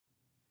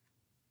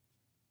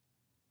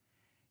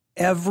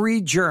Every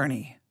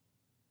journey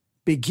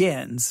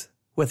begins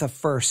with a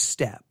first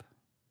step.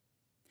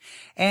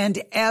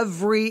 And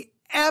every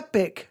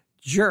epic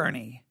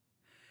journey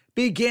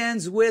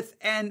begins with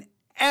an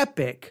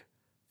epic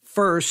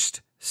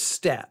first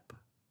step.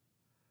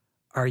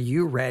 Are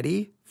you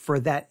ready for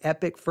that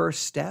epic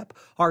first step?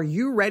 Are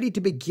you ready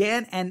to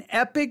begin an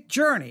epic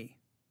journey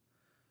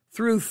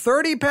through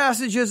 30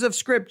 passages of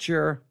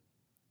Scripture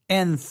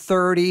in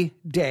 30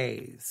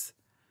 days?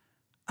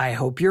 I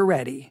hope you're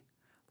ready.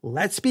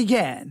 Let's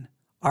begin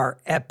our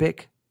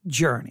epic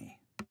journey.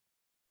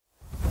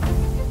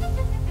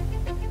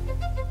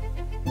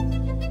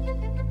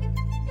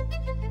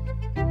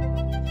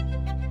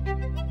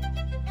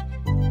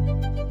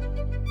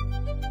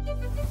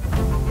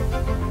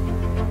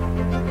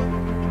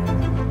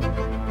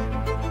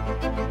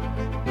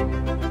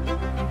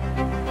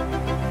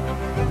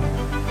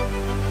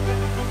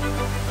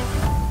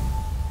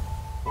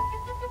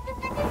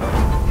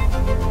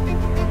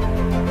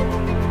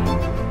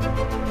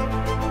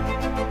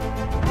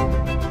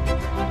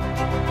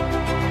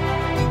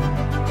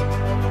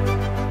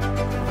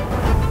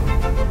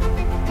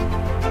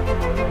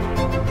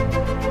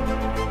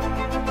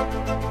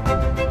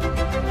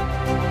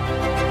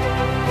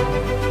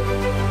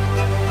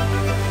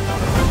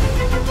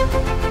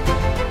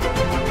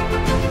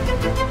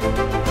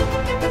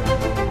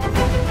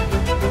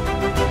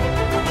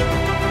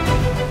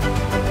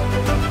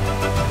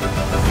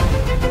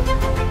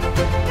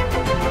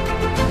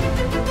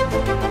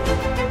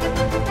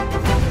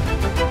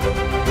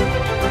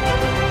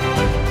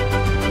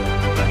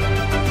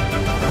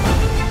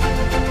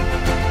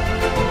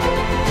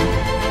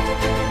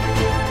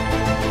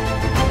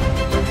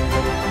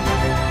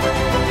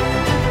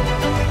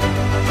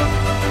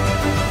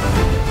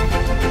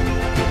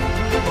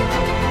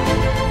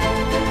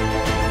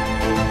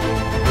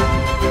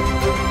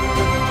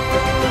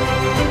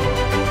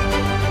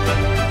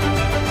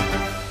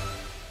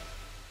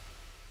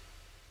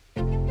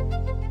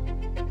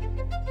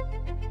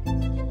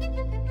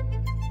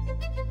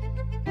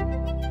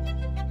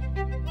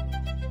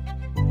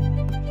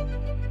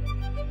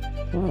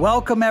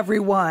 Welcome,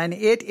 everyone.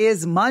 It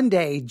is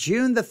Monday,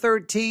 June the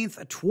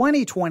 13th,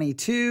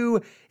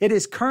 2022. It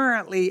is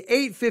currently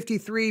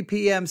 8:53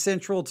 p.m.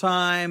 Central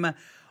Time.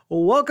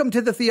 Welcome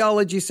to the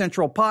Theology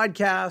Central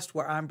podcast,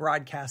 where I'm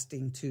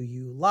broadcasting to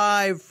you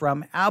live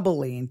from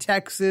Abilene,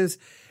 Texas,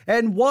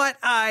 and what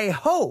I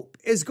hope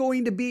is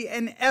going to be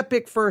an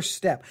epic first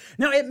step.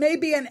 Now, it may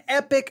be an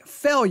epic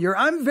failure.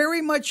 I'm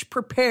very much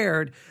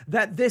prepared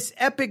that this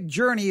epic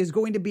journey is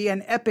going to be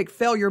an epic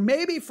failure.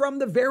 Maybe from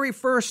the very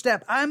first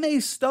step, I may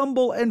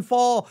stumble and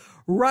fall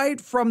right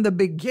from the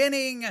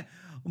beginning,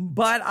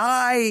 but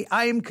I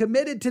am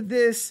committed to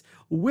this.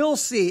 We'll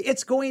see.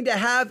 It's going to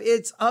have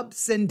its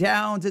ups and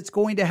downs. It's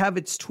going to have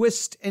its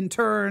twists and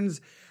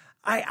turns.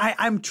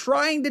 I'm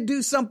trying to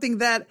do something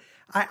that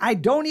I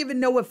don't even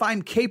know if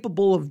I'm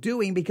capable of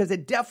doing, because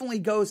it definitely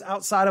goes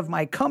outside of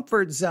my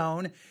comfort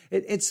zone.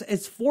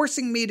 It's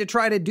forcing me to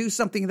try to do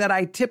something that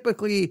I'm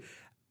typically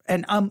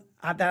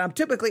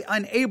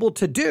unable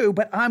to do,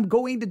 but I'm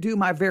going to do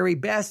my very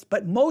best.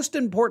 But most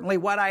importantly,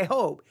 what I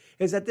hope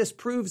is that this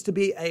proves to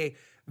be a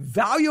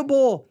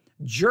valuable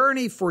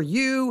journey for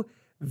you,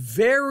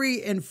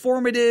 very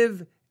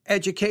informative,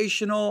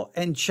 educational,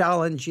 and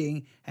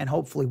challenging, and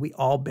hopefully we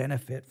all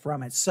benefit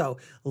from it. So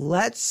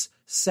let's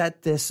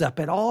set this up.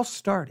 It all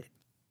started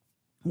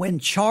when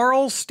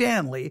Charles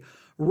Stanley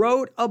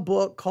wrote a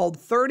book called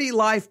 30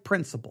 Life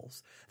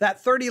Principles.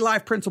 That 30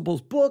 Life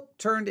Principles book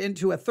turned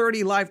into a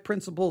 30 Life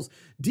Principles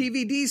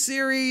DVD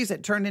series.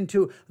 It turned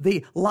into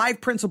the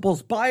Life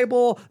Principles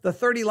Bible, the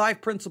 30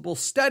 Life Principles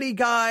study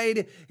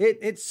guide.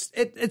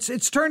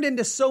 It's turned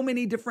into so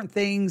many different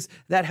things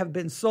that have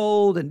been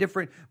sold and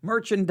different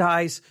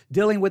merchandise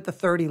dealing with the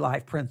 30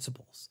 Life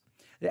Principles.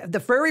 The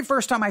very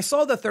first time I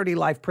saw the 30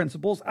 Life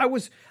Principles, I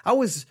was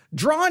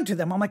drawn to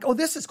them. I'm like, oh,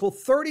 this is cool.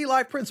 30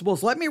 Life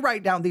Principles. Let me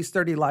write down these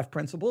 30 Life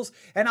Principles,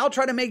 and I'll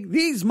try to make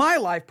these my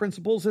life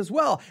principles as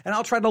well. And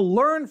I'll try to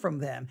learn from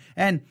them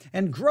and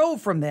grow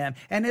from them,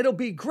 and it'll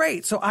be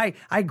great. So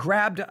I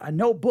grabbed a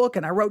notebook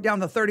and I wrote down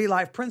the 30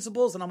 Life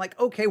Principles, and I'm like,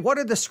 okay, what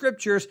are the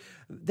scriptures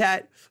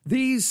that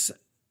these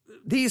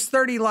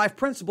 30 life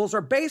principles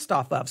are based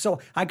off of? So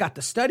I got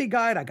the study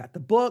guide, I got the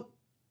book,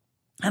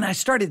 and I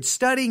started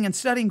studying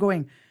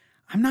going,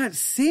 I'm not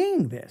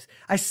seeing this.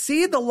 I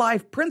see the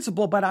life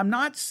principle, but I'm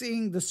not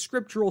seeing the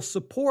scriptural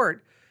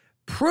support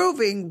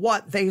proving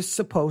what they're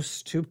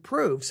supposed to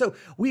prove. So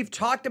we've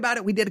talked about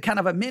it. We did kind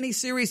of a mini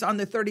series on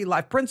the 30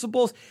 life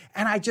principles,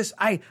 and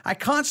I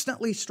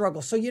constantly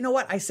struggle. So you know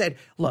what? I said,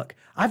 look,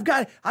 I've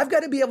got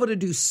to be able to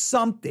do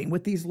something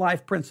with these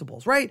life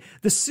principles, right?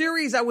 The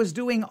series I was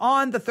doing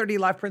on the 30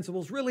 life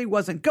principles really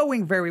wasn't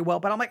going very well,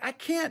 but I'm like, I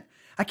can't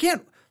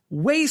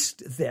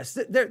waste this.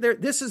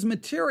 This is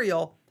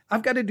material.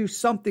 I've got to do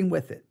something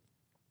with it.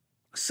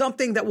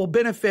 Something that will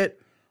benefit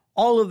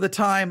all of the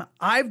time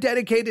I've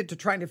dedicated to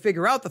trying to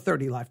figure out the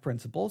 30 life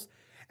principles.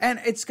 And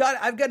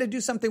I've got to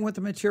do something with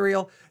the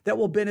material that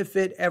will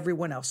benefit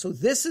everyone else. So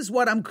this is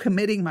what I'm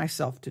committing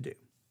myself to do.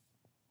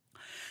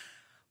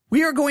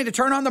 We are going to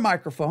turn on the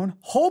microphone,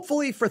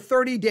 hopefully for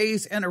 30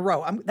 days in a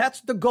row. That's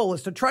the goal,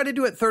 is to try to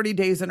do it 30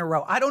 days in a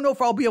row. I don't know if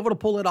I'll be able to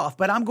pull it off,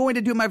 but I'm going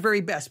to do my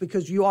very best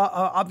because you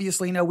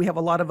obviously know we have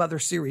a lot of other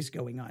series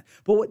going on.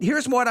 But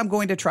here's what I'm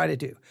going to try to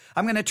do.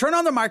 I'm going to turn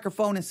on the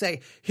microphone and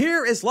say,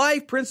 here is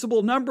life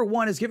principle number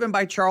 1 is given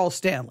by Charles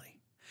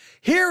Stanley.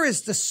 Here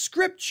is the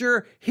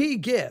scripture he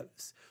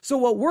gives. So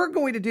what we're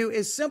going to do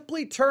is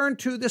simply turn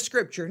to the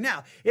scripture.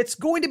 Now, it's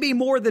going to be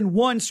more than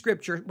one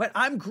scripture, but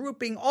I'm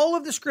grouping all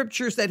of the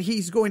scriptures that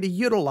he's going to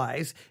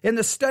utilize in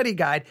the study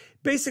guide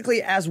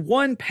basically as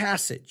one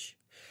passage.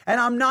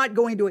 And I'm not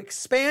going to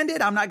expand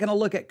it. I'm not going to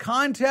look at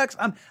context.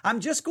 I'm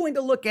just going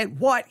to look at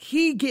what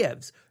he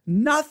gives,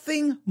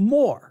 nothing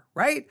more,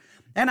 right?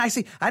 And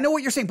I know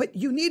what you're saying, but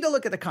you need to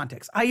look at the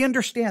context. I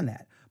understand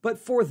that. But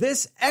for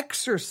this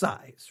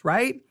exercise,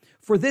 right?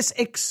 For this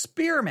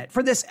experiment,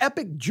 for this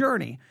epic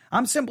journey,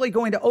 I'm simply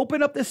going to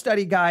open up the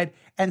study guide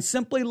and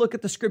simply look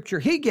at the scripture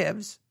he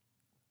gives.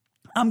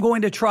 I'm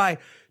going to try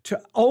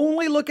to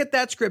only look at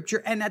that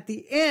scripture and at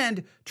the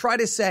end try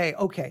to say,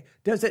 okay,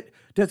 does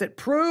it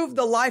prove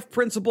the life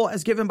principle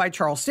as given by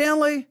Charles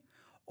Stanley?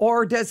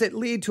 Or does it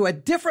lead to a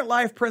different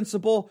life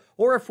principle?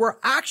 Or if we're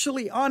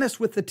actually honest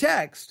with the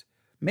text,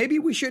 maybe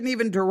we shouldn't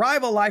even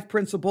derive a life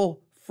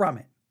principle from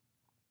it.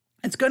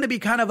 It's going to be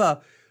kind of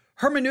a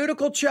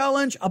hermeneutical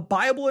challenge, a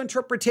Bible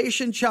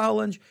interpretation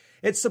challenge.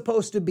 It's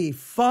supposed to be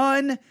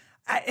fun.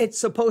 It's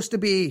supposed to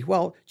be,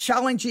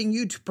 challenging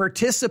you to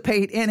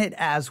participate in it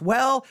as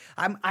well.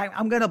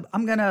 I'm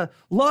gonna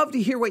love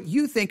to hear what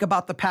you think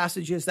about the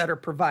passages that are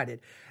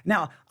provided.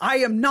 Now, I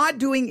am not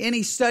doing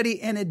any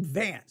study in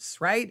advance,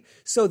 right?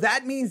 So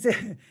that means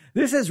that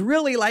this is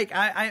really like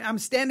I'm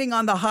standing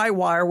on the high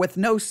wire with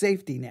no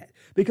safety net.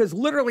 Because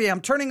literally I'm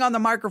turning on the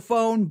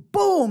microphone,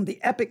 boom,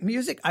 the epic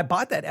music. I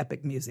bought that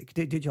epic music.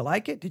 Did you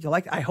like it? Did you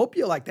like it? I hope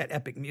you like that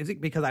epic music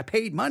because I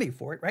paid money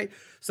for it, right?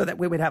 So that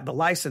we would have the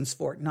license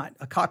for it, not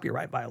a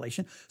copyright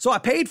violation. So I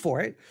paid for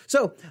it.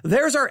 So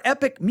there's our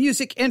epic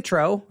music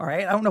intro, all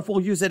right? I don't know if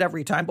we'll use it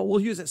every time, but we'll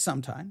use it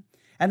sometime.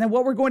 And then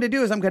what we're going to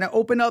do is I'm going to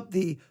open up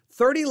the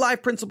 30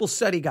 Life Principles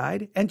Study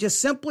Guide and just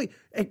simply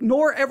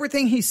ignore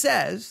everything he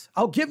says.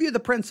 I'll give you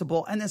the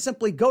principle and then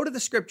simply go to the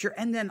scripture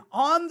and then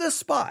on the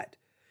spot,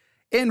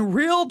 in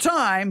real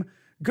time,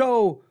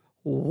 go,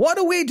 what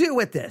do we do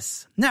with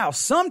this? Now,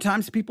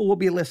 sometimes people will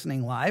be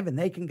listening live and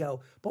they can go,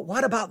 but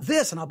what about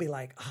this? And I'll be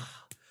like,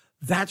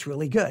 that's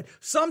really good.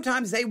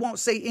 Sometimes they won't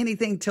say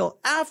anything till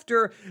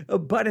after,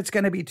 but it's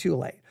going to be too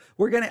late.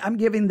 I'm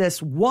giving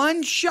this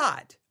one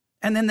shot.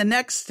 And then the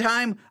next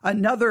time,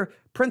 another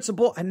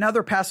principle,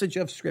 another passage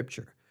of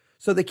scripture.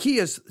 So the key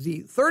is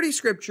the 30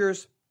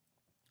 scriptures.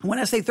 When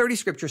I say 30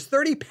 scriptures,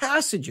 30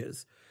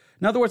 passages.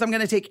 In other words, I'm going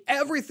to take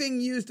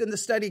everything used in the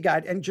study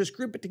guide and just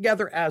group it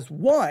together as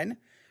one,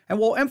 and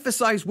we'll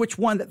emphasize which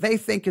one that they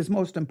think is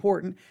most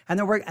important. And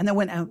then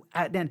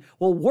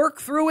we'll work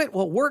through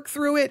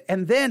it.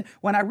 And then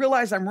when I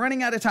realize I'm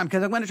running out of time,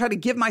 because I'm going to try to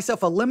give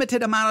myself a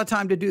limited amount of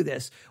time to do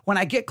this. When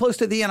I get close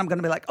to the end, I'm going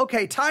to be like,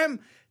 okay, time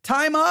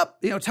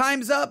up.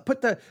 Time's up.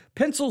 Put the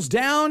pencils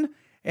down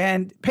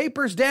and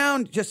papers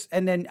down. I'm just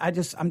going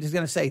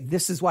to say,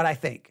 this is what I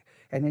think.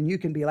 And then you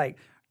can be like,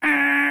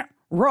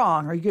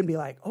 wrong, or you can be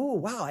like, oh,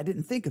 wow, I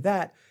didn't think of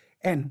that.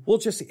 And we'll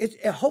just see.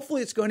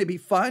 Hopefully it's going to be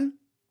fun.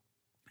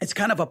 It's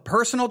kind of a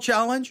personal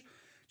challenge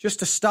just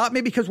to stop me,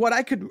 because what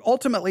I could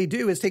ultimately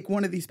do is take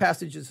one of these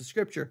passages of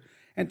scripture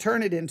and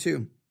turn it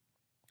into,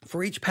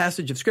 for each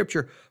passage of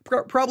scripture,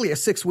 probably a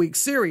 6-week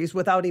series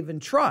without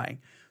even trying.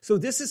 So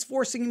this is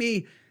forcing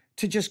me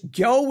to just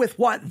go with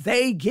what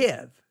they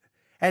give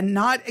and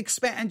not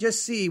expand and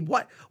just see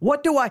what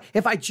do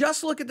if I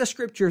just look at the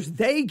scriptures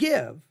they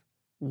give,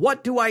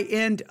 what do I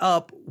end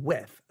up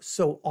with?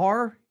 So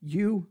are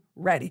you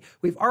ready?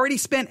 We've already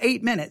spent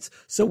 8 minutes,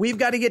 so we've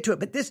got to get to it.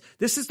 But this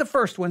is the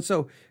first one.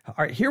 So, all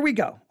right, here we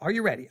go. Are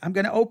you ready? I'm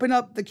going to open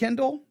up the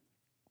Kindle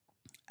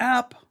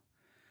app.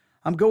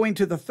 I'm going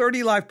to the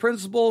 30 Life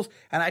Principles,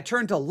 and I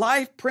turn to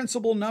Life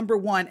Principle number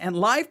 1. And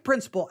Life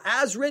Principle,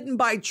 as written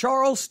by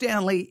Charles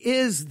Stanley,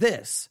 is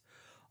this: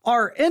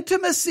 our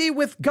intimacy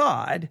with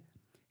God,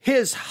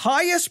 his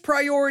highest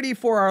priority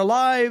for our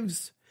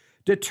lives,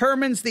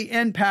 determines the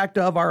impact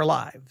of our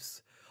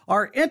lives.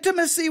 Our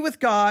intimacy with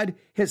God,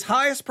 his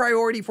highest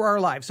priority for our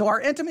lives. So our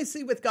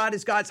intimacy with God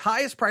is God's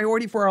highest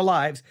priority for our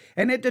lives,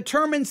 and it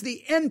determines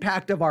the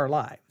impact of our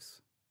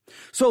lives.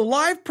 So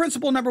life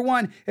principle number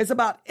 1 is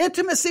about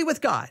intimacy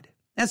with God.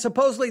 And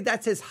supposedly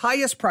that's his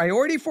highest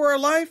priority for our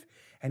life,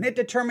 and it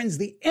determines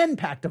the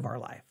impact of our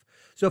life.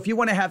 So if you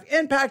want to have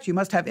impact, you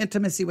must have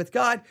intimacy with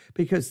God,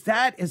 because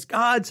that is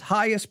God's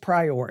highest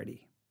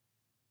priority.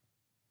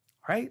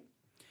 All right?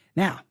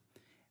 Now,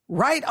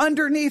 right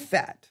underneath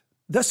that,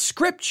 the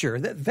scripture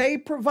that they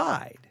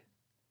provide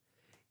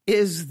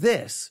is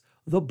this: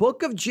 the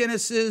book of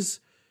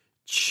Genesis,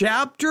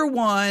 chapter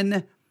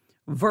 1,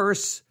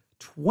 verse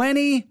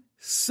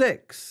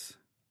 26.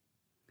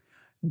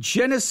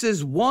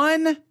 Genesis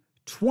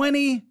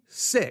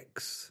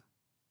 1:26.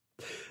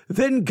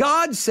 Then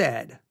God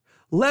said,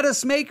 let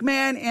us make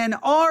man in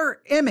our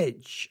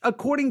image,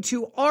 according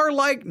to our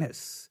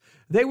likeness.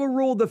 They will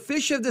rule the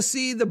fish of the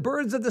sea, the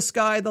birds of the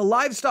sky, the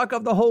livestock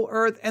of the whole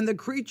earth, and the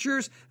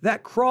creatures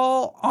that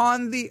crawl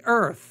on the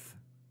earth.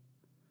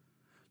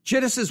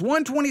 Genesis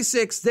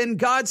 1:26, then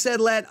God said,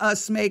 let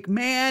us make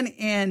man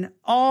in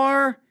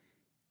our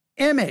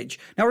image.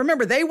 Now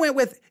remember, they went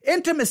with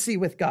intimacy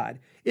with God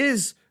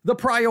is the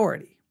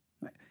priority.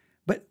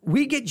 But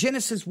we get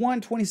Genesis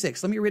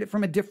 1:26. Let me read it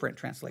from a different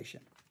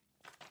translation.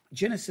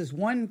 Genesis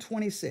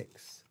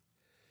 1:26.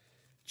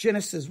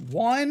 Genesis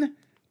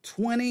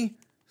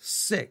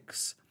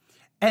 1:26.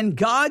 And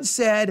God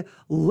said,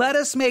 let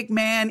us make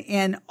man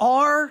in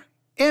our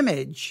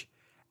image,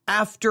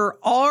 after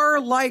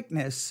our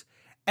likeness,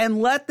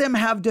 and let them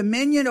have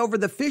dominion over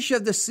the fish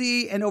of the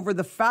sea, and over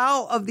the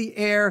fowl of the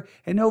air,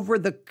 and over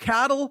the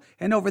cattle,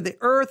 and over the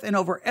earth, and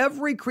over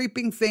every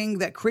creeping thing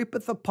that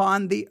creepeth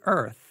upon the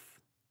earth.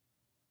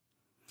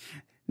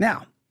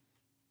 Now,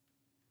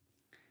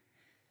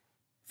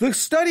 the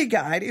study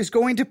guide is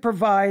going to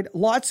provide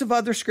lots of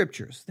other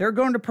scriptures. They're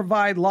going to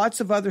provide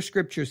lots of other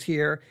scriptures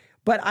here,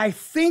 but I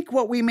think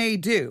what we may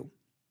do,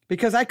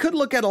 because I could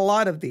look at a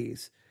lot of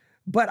these,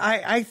 but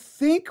I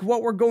think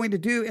what we're going to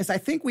do is I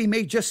think we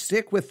may just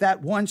stick with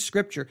that one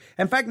scripture.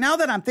 In fact, now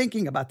that I'm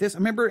thinking about this, I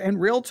remember in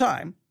real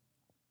time,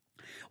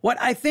 what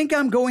I think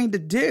I'm going to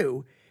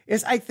do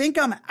is I think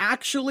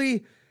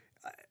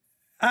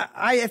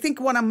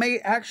what I may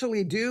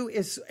actually do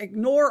is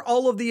ignore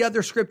all of the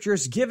other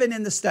scriptures given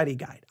in the study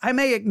guide. I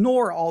may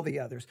ignore all the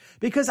others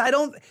because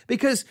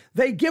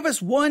they give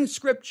us one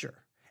scripture.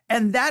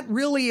 And that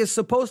really is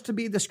supposed to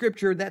be the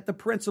scripture that the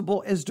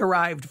principle is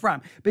derived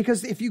from.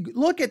 Because if you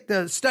look at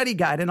the study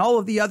guide and all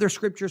of the other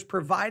scriptures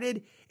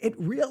provided, it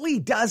really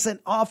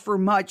doesn't offer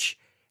much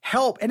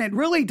help. And it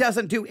really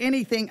doesn't do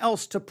anything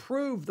else to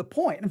prove the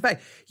point. In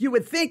fact, you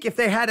would think if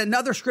they had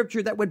another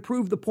scripture that would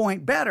prove the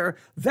point better,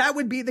 that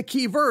would be the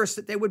key verse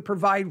that they would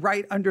provide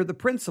right under the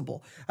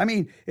principle. I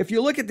mean, if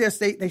you look at this,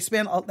 they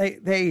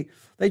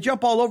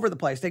jump all over the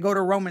place. They go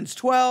to Romans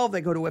 12,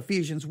 they go to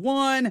Ephesians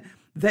 1,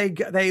 They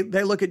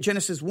look at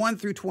Genesis 1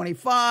 through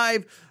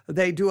 25.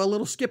 They do a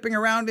little skipping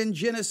around in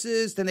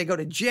Genesis. Then they go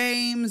to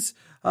James.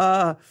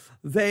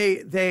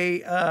 They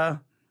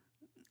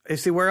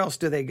see, where else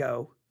do they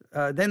go?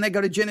 Then they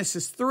go to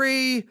Genesis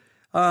 3.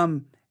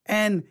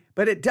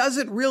 But it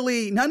doesn't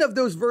really, none of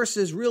those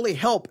verses really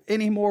help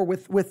anymore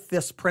with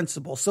this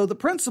principle. So the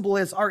principle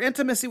is our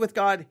intimacy with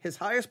God, his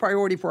highest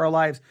priority for our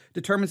lives,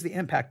 determines the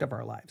impact of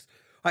our lives.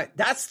 All right,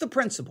 that's the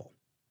principle.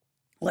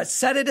 Let's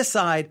set it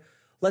aside.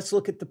 Let's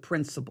look at the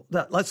principle.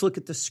 Let's look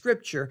at the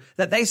scripture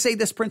that they say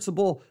this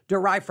principle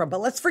derived from.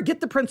 But let's forget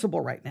the principle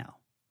right now.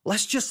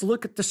 Let's just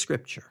look at the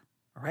scripture.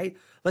 All right.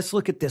 Let's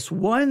look at this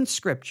one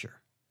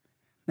scripture.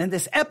 And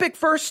this epic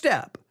first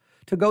step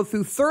to go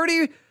through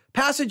 30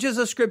 passages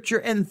of scripture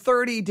in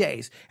 30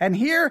 days. And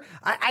here,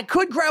 I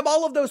could grab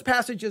all of those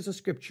passages of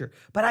scripture,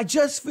 but I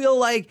just feel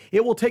like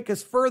it will take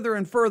us further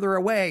and further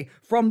away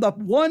from the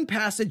one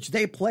passage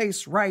they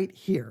place right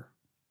here.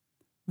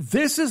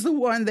 This is the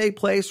one they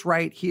place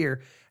right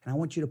here. And I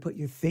want you to put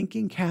your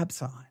thinking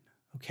caps on,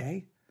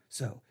 okay?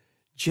 So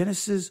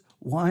Genesis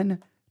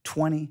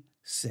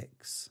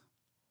 1:26.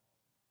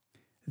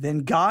 Then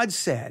God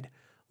said,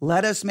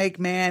 let us make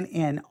man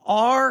in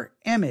our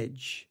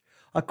image,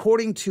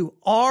 according to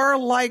our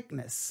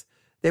likeness.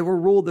 They will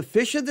rule the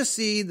fish of the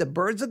sea, the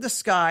birds of the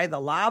sky, the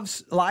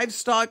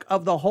livestock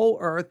of the whole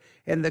earth,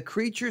 and the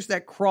creatures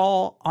that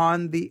crawl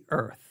on the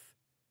earth.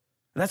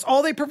 And that's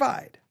all they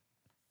provide.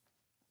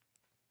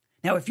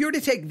 Now, if you were to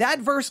take that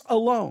verse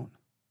alone,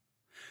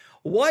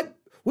 what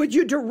would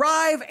you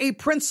derive a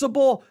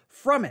principle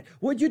from it?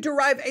 Would you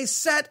derive a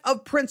set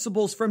of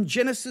principles from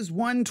Genesis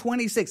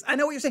 1:26? I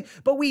know what you're saying,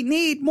 but we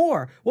need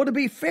more. Well, to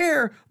be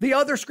fair, the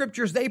other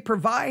scriptures they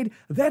provide,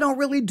 they don't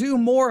really do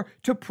more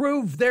to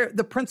prove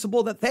the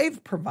principle that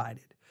they've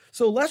provided.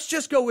 So let's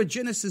just go with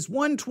Genesis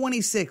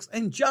 1:26,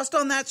 and just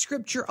on that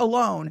scripture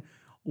alone,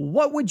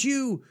 what would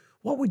you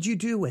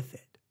do with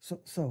it?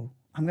 So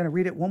I'm going to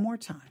read it one more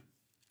time.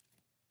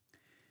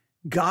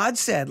 God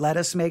said, let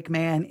us make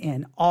man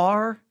in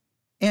our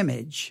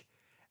image,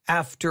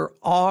 after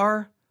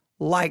our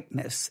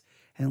likeness,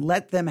 and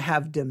let them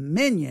have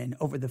dominion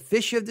over the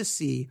fish of the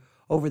sea,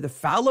 over the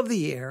fowl of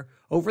the air,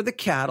 over the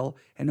cattle,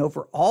 and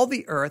over all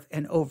the earth,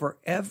 and over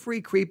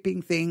every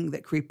creeping thing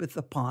that creepeth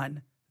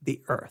upon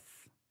the earth.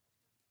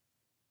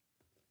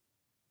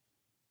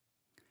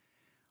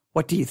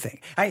 What do you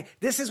think?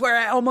 This is where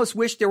I almost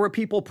wish there were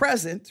people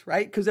present,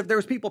 right? Because if there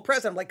was people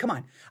present, I'm like, come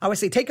on. I would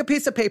say, take a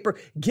piece of paper,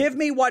 give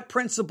me what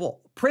principle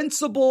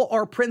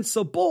or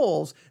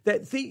principles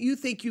that you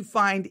think you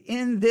find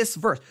in this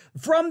verse.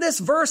 From this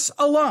verse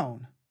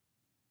alone,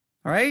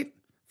 all right?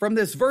 From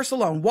this verse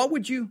alone, what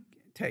would you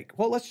take?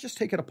 Well, let's just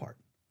take it apart.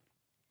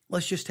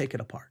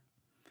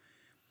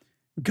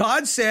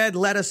 God said,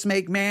 let us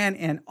make man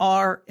in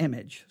our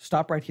image.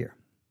 Stop right here.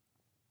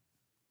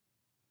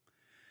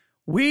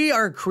 We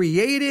are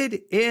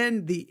created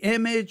in the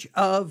image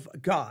of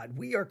God.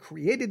 We are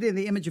created in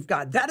the image of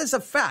God. That is a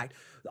fact.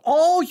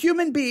 all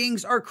human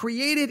beings are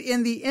created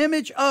in the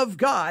image of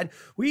God.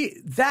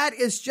 That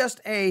is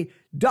just a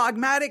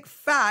dogmatic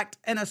fact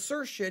and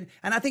assertion.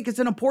 And I think it's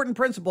an important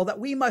principle that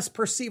we must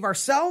perceive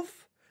ourselves.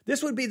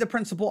 This would be the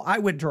principle I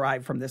would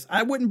derive from this.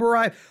 I wouldn't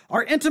derive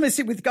our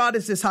intimacy with God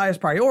as his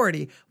highest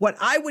priority. What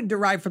I would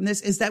derive from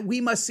this is that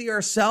we must see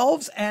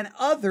ourselves and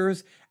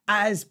others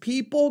as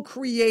people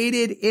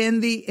created in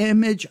the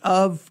image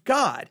of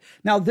God.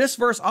 Now, this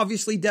verse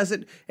obviously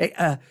doesn't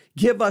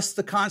give us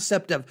the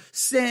concept of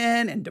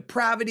sin and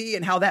depravity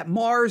and how that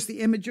mars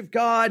the image of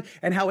God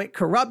and how it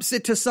corrupts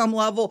it to some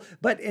level,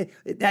 but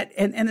that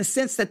in a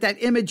sense that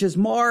image is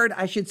marred,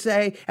 I should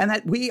say, and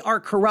that we are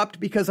corrupt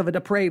because of a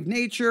depraved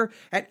nature.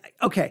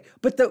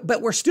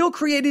 But we're still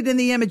created in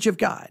the image of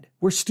God.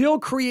 We're still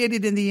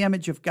created in the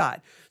image of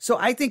God. So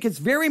I think it's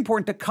very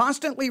important to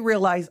constantly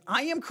realize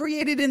I am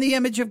created in the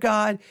image of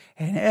God,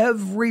 and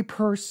every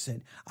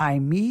person I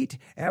meet,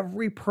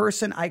 every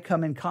person I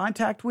come in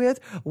contact with,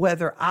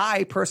 whether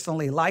I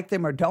personally like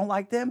them or don't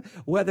like them,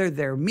 whether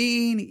they're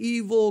mean,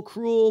 evil,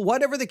 cruel,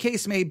 whatever the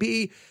case may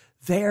be,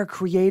 they're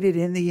created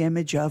in the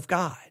image of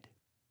God.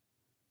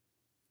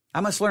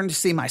 I must learn to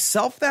see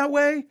myself that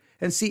way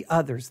and see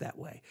others that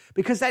way,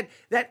 because that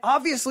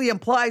obviously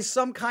implies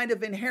some kind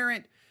of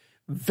inherent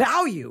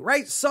value,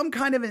 right? Some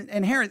kind of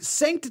inherent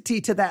sanctity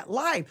to that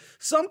life,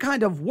 some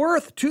kind of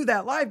worth to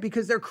that life,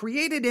 because they're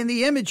created in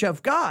the image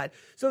of God.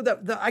 So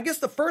I guess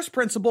the first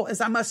principle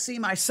is I must see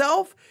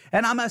myself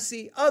and I must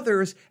see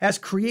others as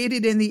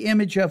created in the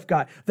image of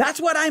God. That's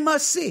what I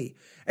must see.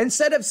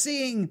 Instead of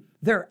seeing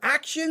their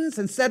actions,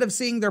 instead of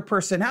seeing their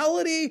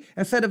personality,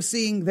 instead of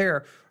seeing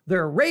their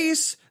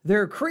race,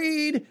 their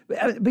creed,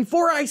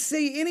 before I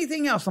see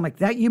anything else, I'm like,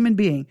 that human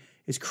being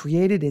is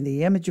created in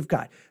the image of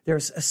God.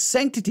 There's a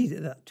sanctity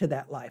to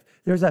that life.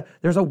 There's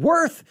a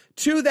worth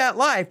to that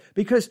life,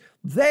 because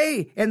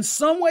they, in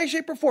some way,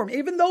 shape, or form,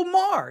 even though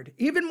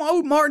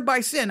marred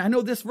by sin. I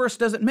know this verse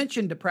doesn't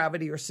mention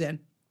depravity or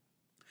sin,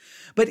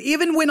 but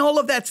even when all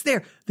of that's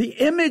there, the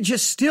image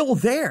is still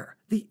there.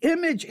 The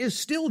image is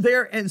still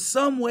there in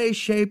some way,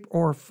 shape,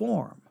 or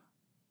form.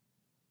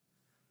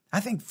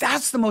 I think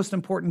that's the most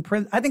important.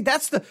 I think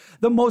that's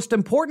the most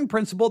important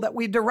principle that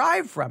we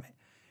derive from it,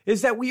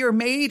 is that we are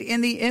made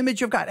in the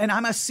image of God. And I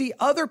must see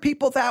other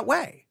people that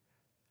way.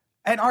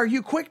 And are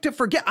you quick to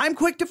forget? I'm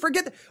quick to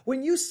forget that.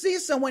 When you see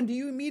someone, do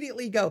you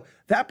immediately go,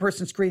 that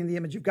person's creating the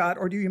image of God?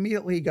 Or do you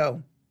immediately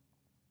go,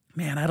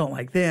 man, I don't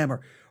like them,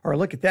 or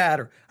look at that,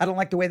 or I don't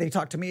like the way they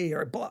talk to me,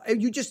 or blah.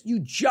 You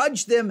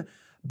judge them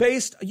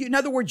in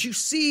other words, you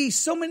see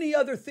so many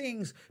other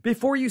things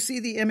before you see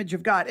the image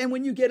of God. And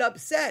when you get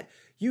upset,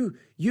 you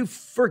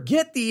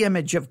forget the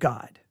image of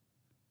God.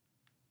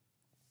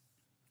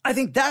 I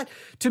think that,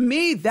 to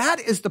me,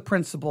 that is the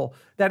principle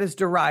that is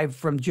derived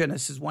from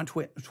Genesis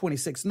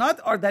 1:26.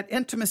 Not that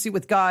intimacy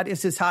with God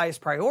is his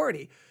highest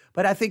priority,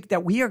 but I think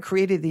that we are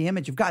created in the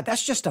image of God.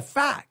 That's just a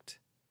fact.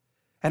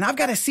 And I've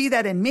got to see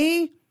that in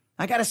me.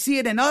 I got to see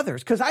it in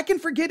others, because I can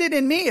forget it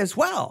in me as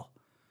well.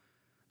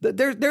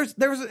 There's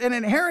an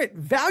inherent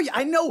value.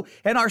 I know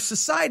in our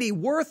society,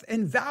 worth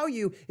and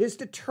value is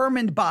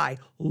determined by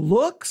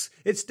looks.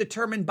 It's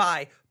determined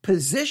by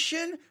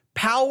position,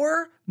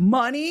 power,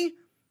 money,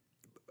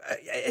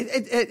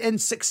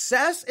 and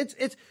success.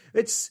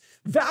 It's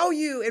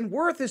value and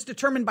worth is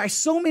determined by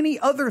so many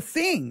other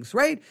things,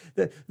 right?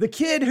 The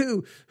kid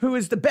who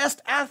is the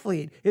best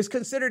athlete is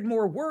considered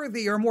more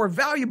worthy or more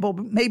valuable,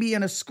 maybe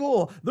in a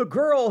school. The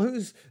girl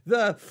who's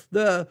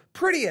the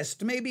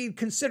prettiest may be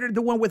considered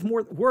the one with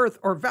more worth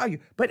or value.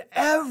 But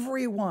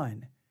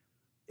everyone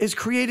is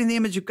created in the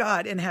image of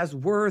God and has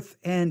worth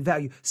and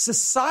value.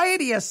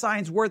 Society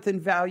assigns worth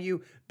and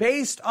value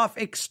based off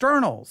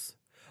externals.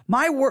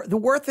 The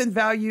worth and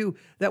value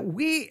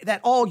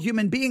that all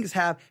human beings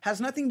have has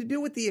nothing to do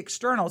with the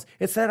externals.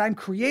 It's that I'm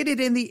created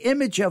in the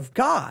image of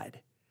God.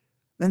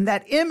 And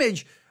that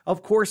image,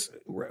 of course,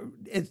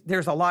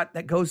 there's a lot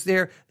that goes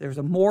there. There's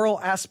a moral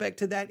aspect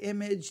to that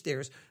image.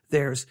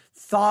 There's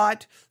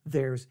thought,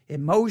 there's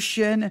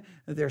emotion,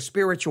 there's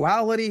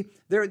spirituality.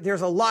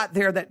 There's a lot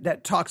there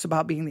that talks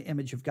about being the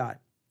image of God.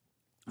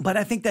 But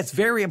I think that's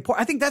very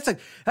important. I think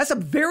that's a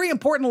very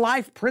important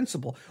life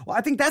principle. Well,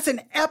 I think that's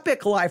an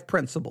epic life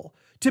principle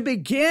to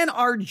begin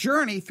our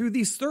journey through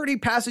these 30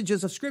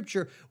 passages of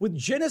scripture with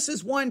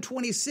Genesis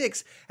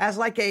 1:26 as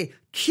like a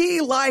key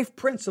life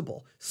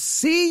principle.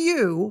 See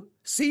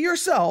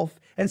yourself,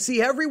 and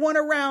see everyone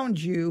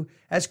around you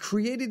as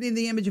created in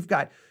the image of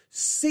God.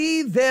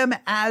 See them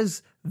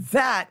as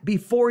that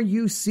before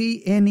you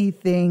see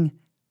anything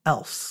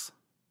else.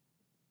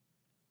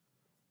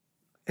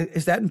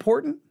 Is that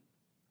important?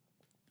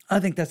 I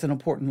think that's an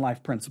important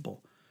life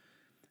principle.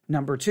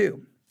 Number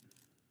 2,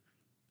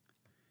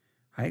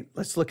 right?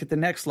 Let's look at the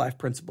next life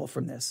principle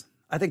from this.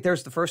 I think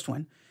there's the first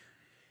one.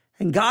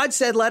 And God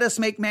said, let us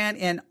make man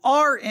in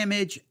our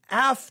image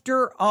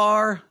after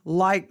our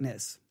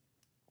likeness.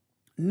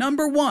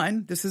 Number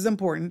 1, this is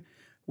important.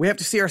 We have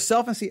to see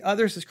ourselves and see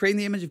others as creating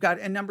the image of God.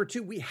 And number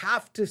 2, we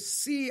have to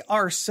see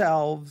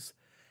ourselves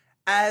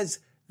as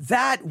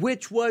that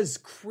which was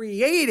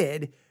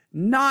created,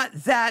 not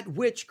that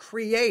which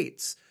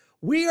creates.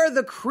 We are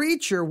the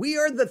creature. We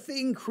are the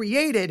thing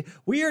created.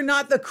 We are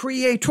not the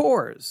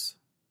creators.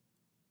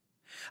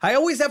 I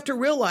always have to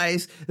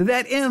realize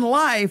that in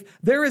life,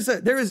 there's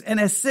in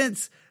a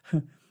sense,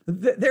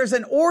 there's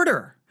an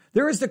order.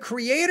 There is the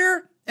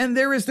creator and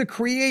there is the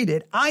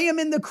created. I am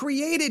in the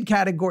created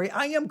category.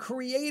 I am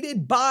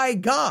created by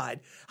God.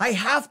 I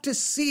have to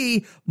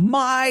see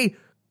my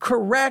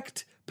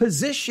correct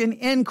position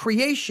in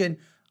creation.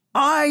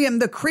 I am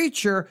the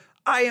creature.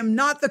 I am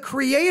not the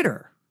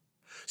creator.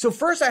 So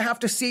first I have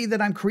to see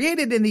that I'm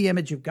created in the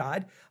image of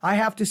God. I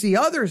have to see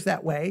others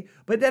that way,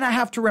 but then I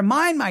have to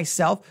remind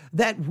myself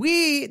that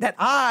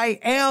I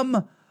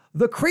am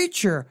the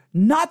creature,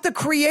 not the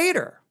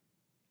creator.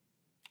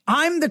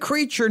 I'm the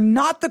creature,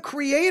 not the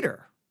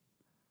creator.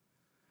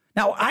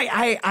 Now,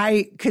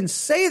 I can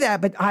say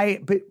that, but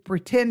I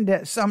pretend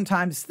to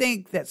sometimes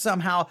think that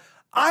somehow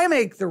I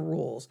make the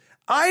rules.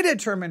 I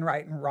determine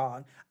right and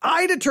wrong.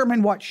 I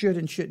determine what should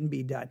and shouldn't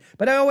be done.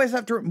 But I always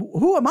have to,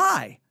 who am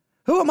I?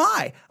 Who am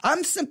I?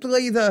 I'm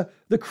simply the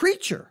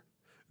creature.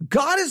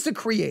 God is the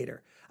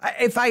creator.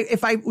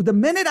 The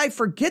minute I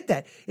forget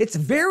that, it's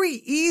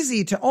very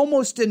easy to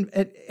almost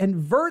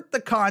invert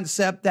the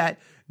concept that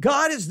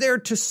God is there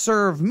to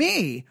serve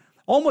me,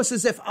 almost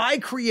as if I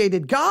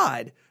created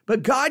God,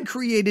 but God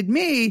created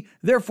me,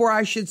 therefore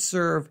I should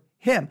serve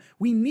him.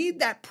 We need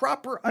that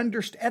proper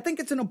understanding. I think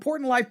it's an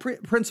important life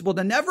principle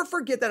to never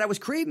forget that I was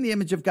created in the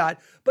image of God,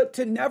 but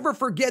to never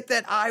forget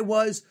that I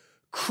was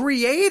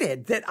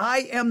created, that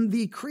I am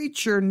the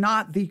creature,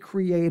 not the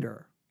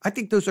creator. I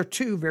think those are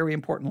two very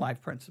important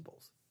life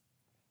principles.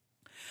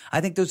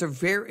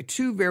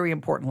 Two very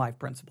important life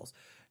principles.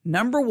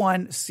 Number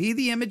one, see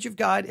the image of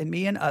God in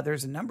me and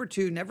others. And number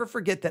two, never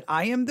forget that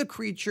I am the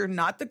creature,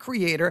 not the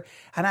creator.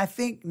 And I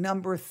think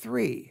number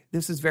three,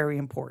 this is very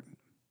important.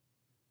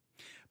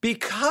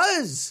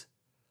 Because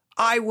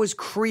I was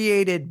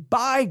created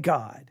by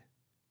God,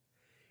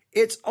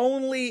 it's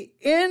only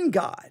in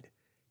God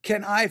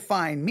can I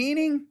find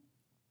meaning,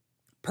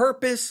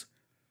 purpose,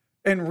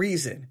 and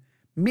reason.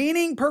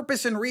 Meaning,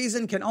 purpose, and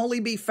reason can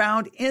only be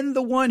found in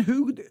the one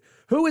who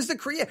is the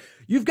creator.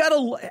 You've got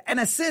to, in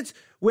a sense,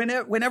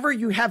 whenever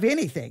you have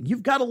anything,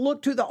 you've got to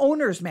look to the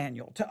owner's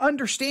manual to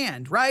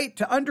understand, right?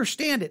 To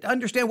understand it, to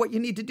understand what you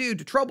need to do,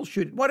 to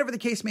troubleshoot it, whatever the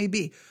case may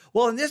be.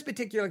 Well, in this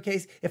particular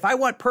case, if I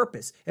want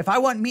purpose, if I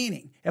want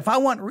meaning, if I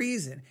want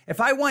reason,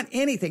 if I want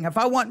anything, if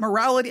I want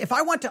morality, if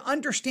I want to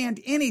understand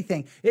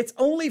anything, it's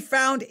only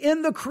found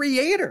in the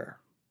creator.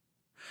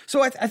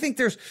 So I think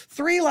there's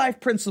three life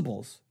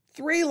principles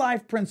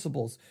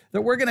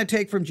that we're going to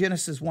take from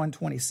Genesis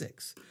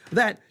 1:26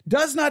 that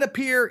does not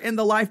appear in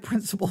the life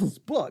principles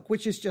book,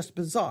 which is just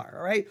bizarre.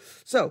 All right.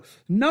 So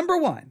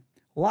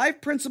life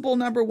principle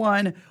number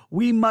one,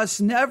 we must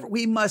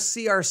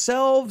see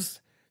ourselves.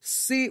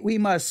 We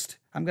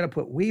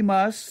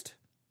must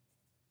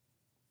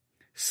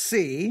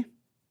see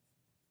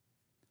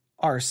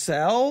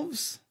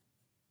ourselves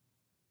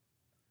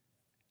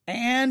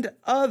and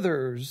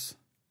others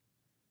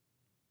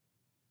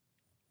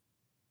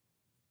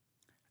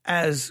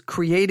as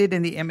created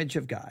in the image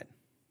of God.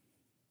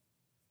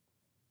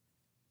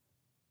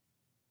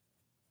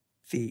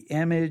 The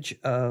image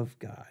of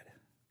God.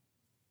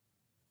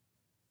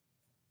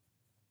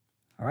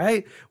 All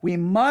right? We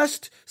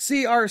must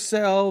see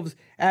ourselves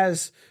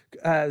and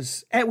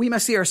we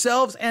must see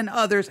ourselves and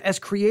others as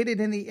created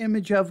in the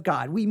image of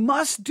God. We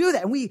must do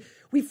that. And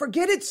we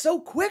forget it so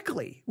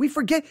quickly. We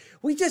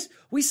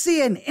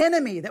see an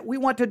enemy that we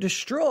want to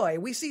destroy.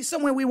 We see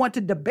someone we want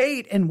to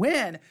debate and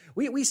win.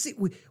 We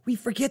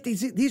forget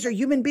these are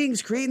human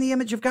beings created in the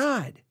image of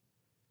God.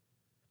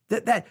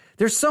 That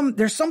there's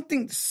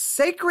something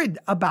sacred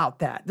about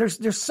that.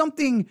 There's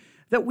something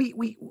that we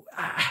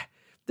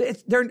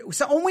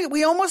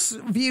almost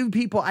view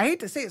people. I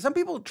hate to say it. Some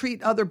people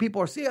treat other people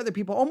or see other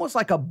people almost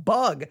like a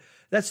bug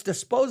that's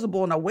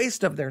disposable and a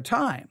waste of their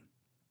time.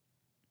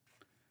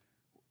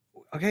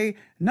 Okay.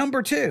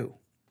 Number two,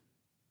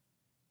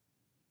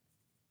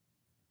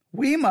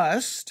 we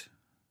must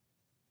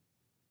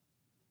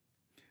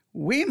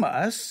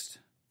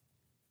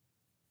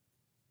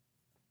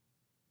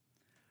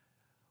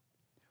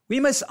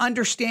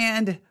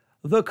understand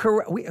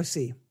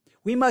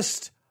we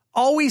must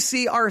always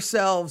see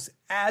ourselves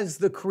as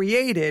the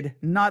created,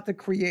 not the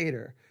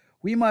creator.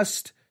 We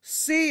must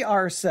see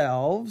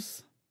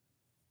ourselves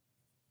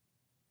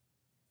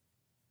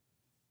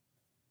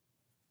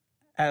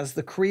as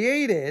the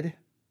created,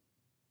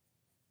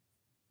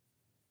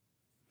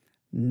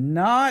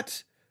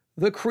 not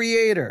the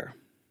creator.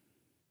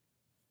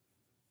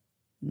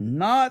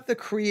 Not the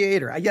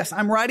creator. Yes,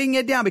 I'm writing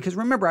it down because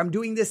remember, I'm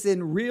doing this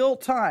in real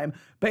time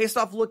based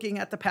off looking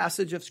at the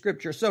passage of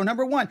scripture. So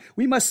number one,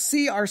 we must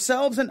see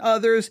ourselves and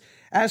others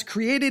as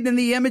created in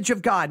the image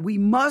of God. We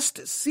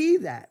must see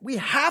that. We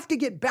have to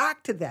get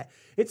back to that.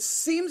 It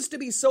seems to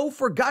be so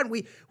forgotten.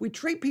 We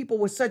treat people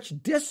with such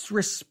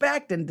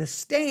disrespect and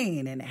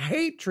disdain and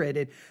hatred.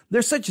 And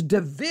there's such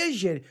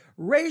division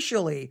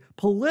racially,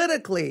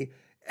 politically.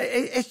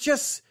 It's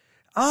just,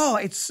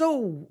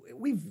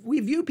 we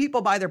view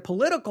people by their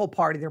political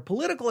party, their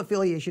political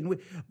affiliation,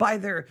 by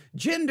their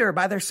gender,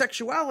 by their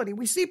sexuality.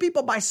 We see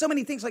people by so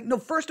many things. Like, no,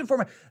 first and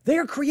foremost, they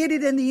are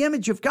created in the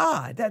image of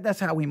God.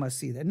 That's how we must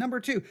see that. Number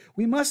two,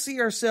 we must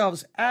see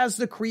ourselves as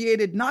the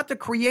created, not the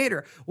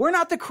creator. We're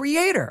not the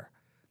creator.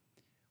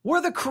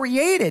 We're the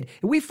created.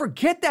 We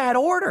forget that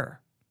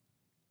order.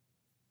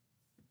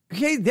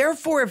 Okay,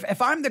 therefore,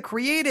 if I'm the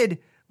created,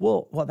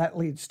 well, that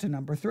leads to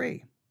number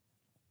three.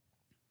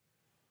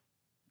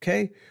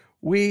 Okay,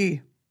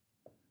 we,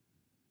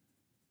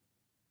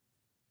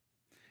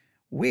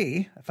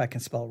 if I can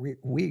spell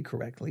we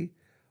correctly,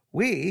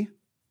 we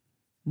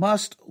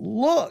must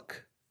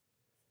look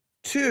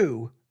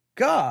to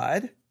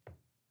God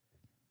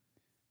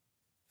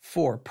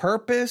for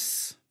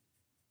purpose,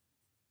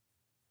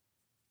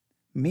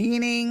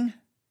 meaning,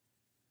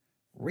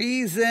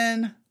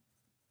 reason,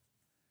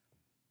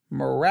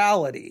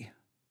 morality.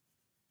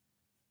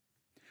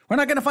 We're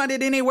not going to find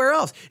it anywhere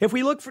else. If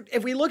we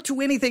look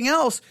to anything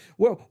else,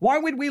 well, why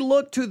would we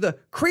look to the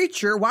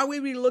creature? Why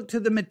would we look to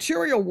the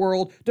material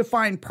world to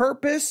find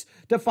purpose,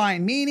 to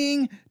find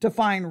meaning, to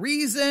find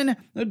reason,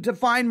 to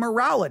find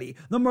morality?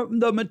 The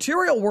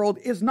material world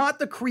is not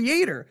the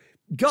creator.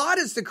 God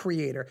is the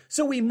creator.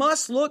 So we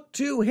must look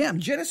to him.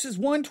 Genesis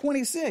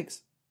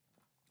 1:26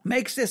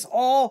 makes this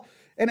all,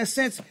 in a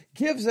sense,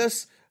 gives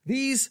us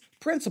these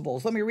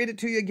principles. Let me read it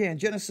to you again.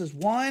 Genesis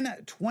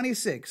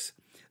 1:26.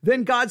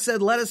 Then God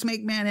said, let us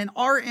make man in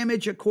our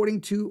image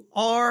according to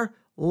our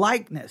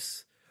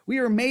likeness. We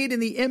are made in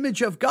the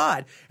image of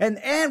God,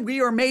 and we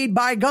are made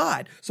by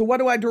God. So what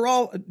do I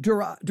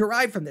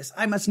derive from this?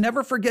 I must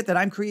never forget that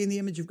I'm creating the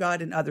image of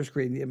God and others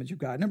creating the image of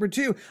God. Number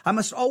two, I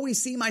must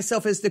always see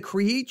myself as the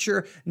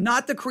creature,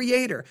 not the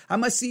creator. I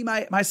must see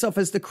myself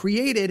as the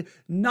created,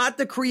 not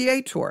the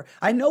creator.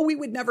 I know we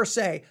would never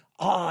say,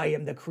 I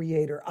am the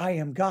creator, I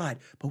am God,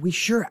 but we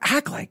sure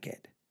act like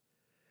it.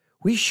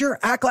 We sure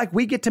act like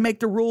we get to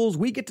make the rules.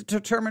 We get to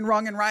determine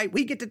wrong and right.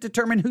 We get to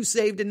determine who's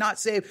saved and not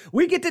saved.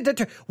 We get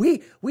to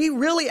we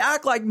really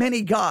act like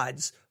many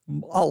gods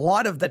a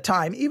lot of the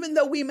time. Even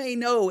though we may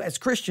know as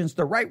Christians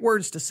the right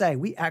words to say,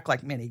 we act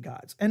like many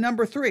gods. And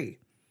number three,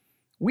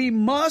 we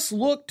must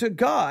look to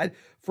God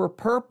for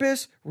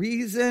purpose,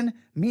 reason,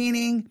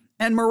 meaning,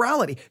 and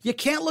morality. You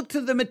can't look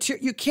to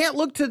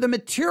the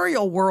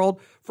material world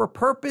for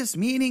purpose,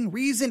 meaning,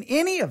 reason,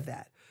 any of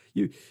that.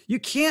 You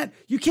can't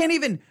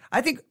even, I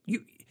think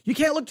you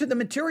can't look to the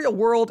material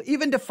world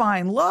even to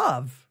find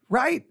love,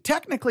 right?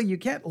 Technically, you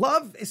can't.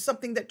 Love is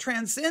something that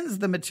transcends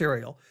the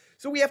material.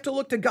 So we have to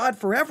look to God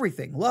for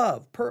everything.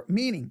 Love,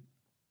 meaning,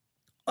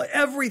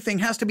 everything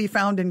has to be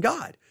found in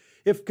God.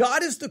 If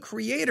God is the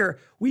creator,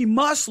 we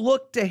must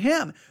look to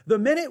him. The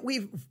minute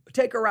we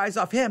take our eyes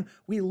off him,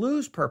 we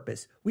lose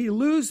purpose. We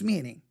lose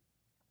meaning.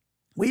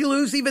 We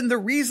lose even the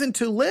reason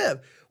to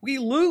live. We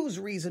lose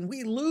reason.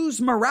 We lose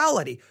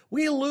morality.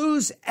 We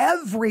lose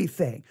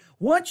everything.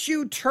 Once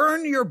you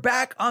turn your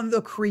back on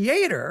the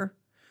creator,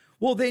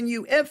 well, then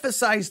you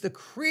emphasize the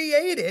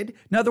created.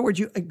 In other words,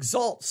 you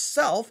exalt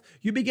self.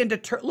 You begin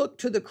to look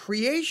to the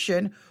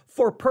creation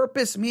for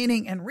purpose,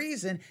 meaning, and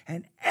reason,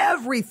 and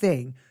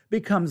everything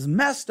becomes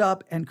messed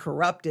up and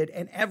corrupted,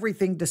 and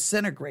everything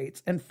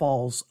disintegrates and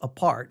falls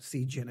apart.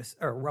 See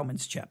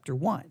Romans chapter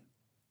 1.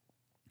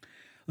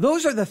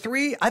 Those are the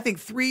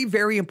three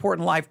very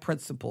important life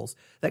principles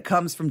that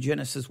comes from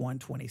Genesis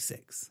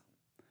 1:26.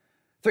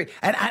 Three.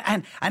 And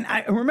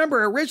I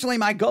remember originally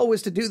my goal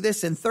was to do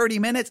this in 30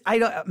 minutes.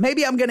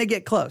 Maybe I'm going to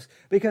get close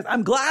because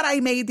I'm glad I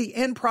made the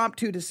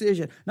impromptu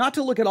decision not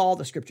to look at all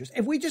the scriptures.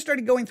 If we just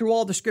started going through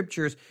all the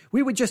scriptures,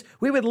 we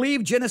would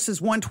leave Genesis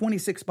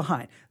 1:26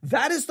 behind.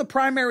 That is the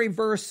primary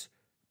verse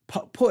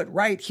put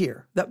right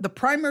here. The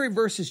primary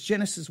verse is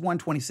Genesis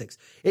 1:26.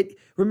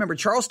 Remember,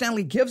 Charles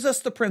Stanley gives us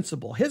the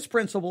principle. His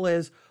principle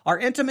is our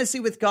intimacy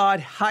with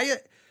God,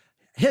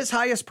 his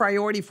highest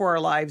priority for our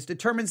lives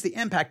determines the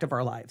impact of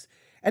our lives.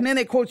 And then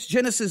it quotes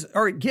Genesis,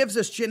 or it gives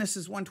us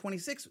Genesis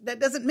 1:26 that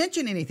doesn't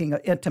mention anything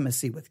of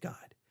intimacy with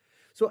God.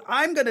 So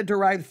I'm going to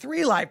derive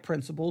three life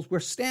principles where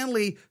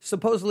Stanley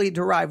supposedly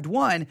derived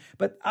one,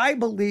 but I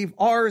believe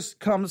ours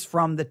comes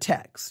from the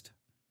text.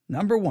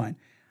 Number one,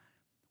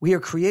 we are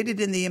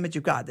created in the image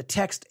of God. The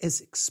text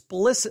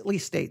explicitly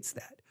states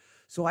that.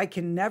 So I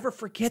can never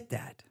forget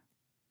that.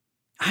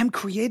 I'm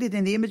created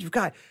in the image of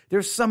God.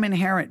 There's some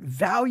inherent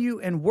value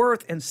and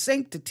worth and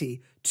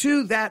sanctity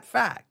to that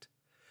fact,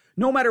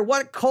 no matter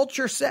what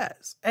culture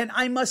says. And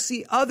I must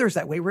see others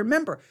that way.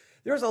 Remember,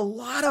 there's a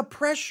lot of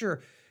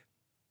pressure.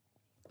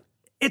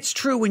 It's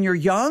true when you're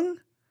young.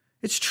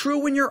 It's true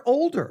when you're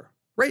older,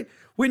 right?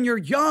 When you're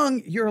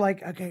young, you're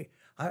like, okay,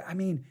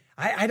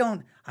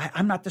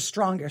 I'm not the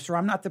strongest, or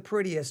I'm not the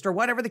prettiest, or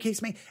whatever the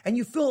case may be. And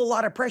you feel a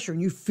lot of pressure,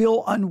 and you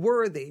feel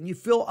unworthy, and you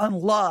feel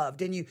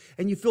unloved, and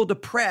you feel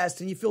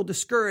depressed, and you feel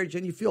discouraged,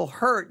 and you feel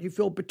hurt, you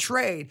feel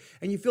betrayed,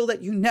 and you feel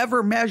that you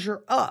never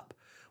measure up.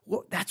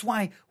 Well, that's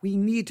why we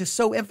need to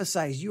so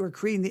emphasize you are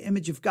creating the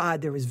image of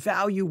God. There is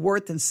value,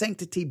 worth, and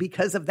sanctity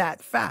because of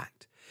that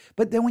fact.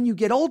 But then when you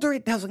get older,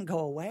 it doesn't go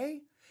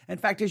away. In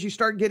fact, as you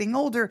start getting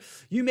older,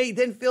 you may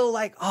then feel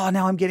like, oh,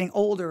 now I'm getting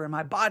older and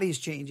my body's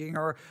changing,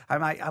 or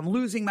I'm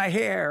losing my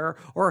hair,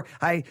 or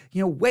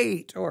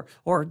weight,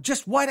 or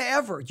just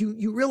whatever.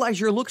 You realize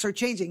your looks are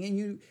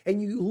changing,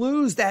 and you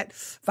lose that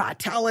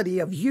vitality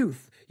of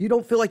youth. You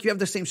don't feel like you have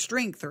the same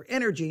strength or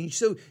energy.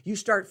 So you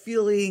start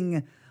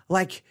feeling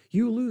like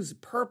you lose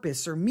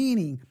purpose or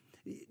meaning.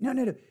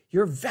 No.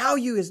 Your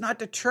value is not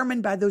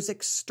determined by those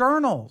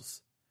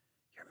externals.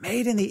 You're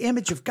made in the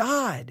image of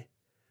God.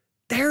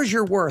 There's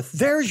your worth.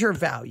 There's your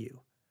value.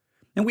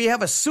 And we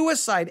have a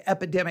suicide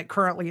epidemic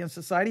currently in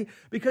society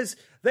because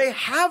they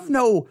have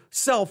no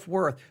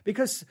self-worth.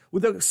 Because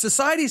the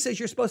society says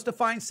you're supposed to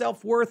find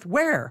self-worth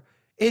where?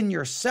 In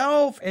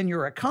yourself and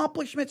your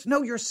accomplishments?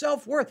 No, your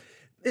self-worth.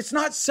 It's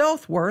not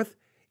self-worth.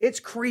 It's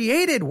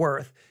created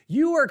worth.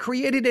 You are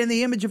created in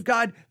the image of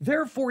God.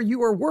 Therefore,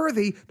 you are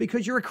worthy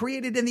because you are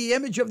created in the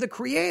image of the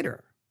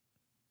Creator.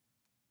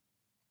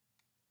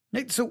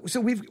 So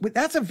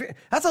that's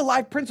a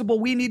life principle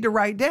we need to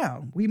write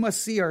down. We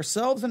must see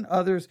ourselves and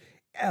others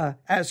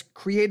as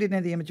created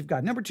in the image of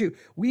God. Number 2,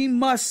 we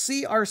must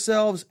see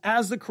ourselves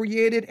as the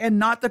created and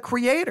not the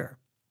Creator.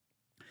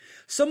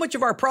 So much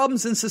of our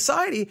problems in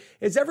society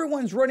is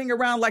everyone's running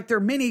around like they're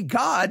mini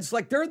gods,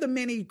 like they're the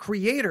mini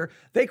creator.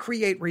 They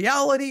create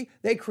reality.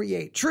 They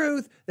create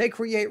truth. They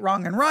create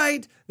wrong and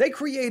right. They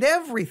create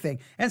everything.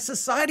 And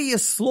society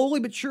is slowly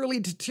but surely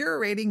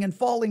deteriorating and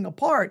falling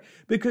apart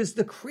because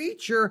the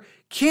creature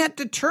can't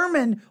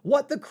determine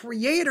what the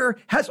creator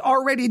has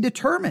already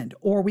determined.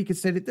 Or we could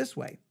say it this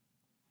way.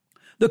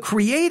 The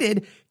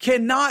created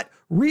cannot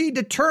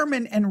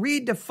redetermine and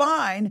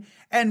redefine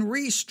and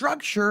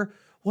restructure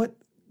what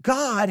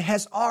God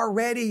has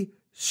already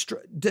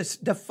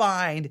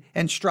defined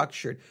and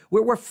structured.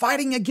 We're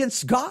fighting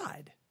against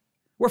God.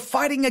 We're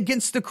fighting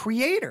against the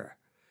Creator.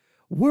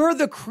 We're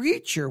the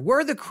creature.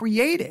 We're the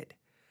created.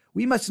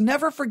 We must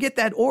never forget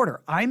that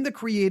order. I'm the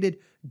created.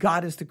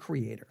 God is the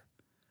Creator.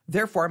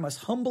 Therefore, I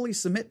must humbly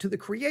submit to the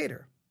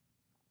Creator.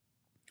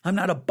 I'm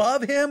not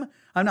above Him.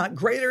 I'm not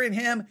greater than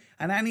Him.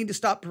 And I need to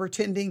stop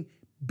pretending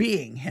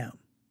being Him.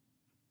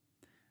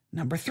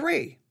 Number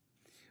 3.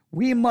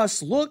 We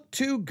must look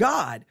to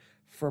God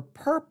for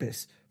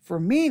purpose, for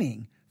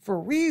meaning, for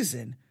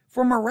reason,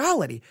 for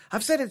morality.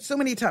 I've said it so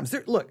many times.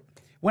 Look,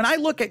 when I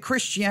look at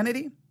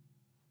Christianity,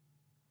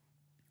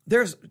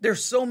 there's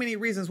so many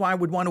reasons why I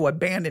would want to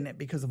abandon it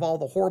because of all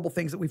the horrible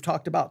things that we've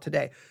talked about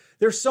today.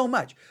 There's so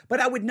much, but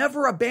I would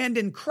never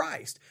abandon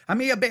Christ. I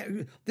may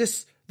abandon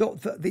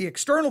the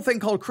external thing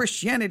called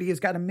Christianity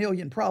has got a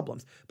million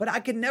problems, but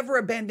I can never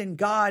abandon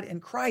God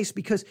and Christ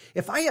because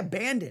if I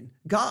abandon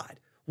God,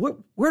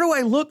 where do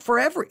I look for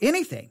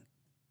anything?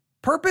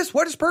 Purpose?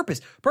 What is purpose?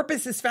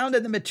 Purpose is found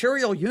in the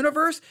material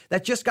universe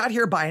that just got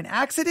here by an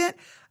accident.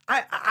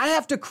 I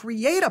have to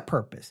create a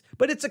purpose,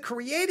 but it's a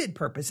created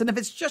purpose. And if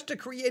it's just a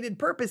created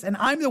purpose and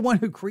I'm the one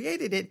who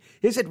created it,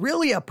 is it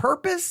really a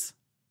purpose?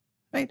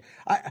 Right?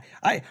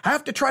 I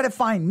have to try to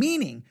find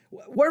meaning.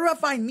 Where do I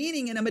find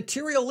meaning in a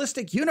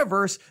materialistic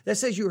universe that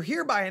says you're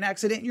here by an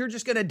accident and you're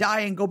just going to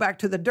die and go back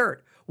to the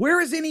dirt? Where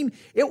is it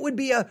would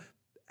be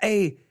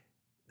a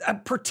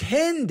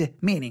pretend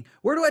meaning.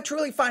 Where do I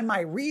truly find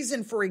my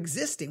reason for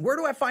existing? Where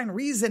do I find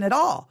reason at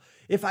all?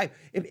 If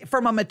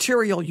from a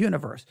material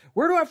universe,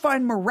 where do I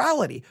find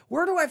morality?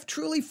 Where do I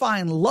truly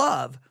find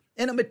love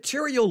in a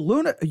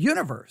material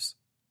universe?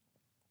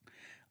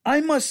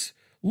 I must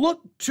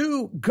look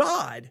to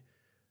God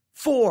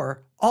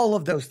for all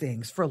of those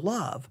things, for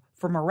love,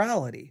 for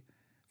morality,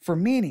 for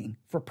meaning,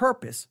 for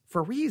purpose,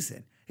 for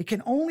reason. It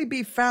can only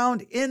be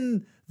found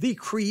in the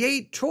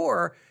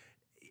Creator.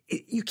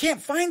 You can't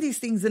find these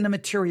things in the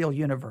material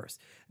universe.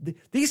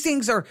 These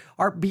things are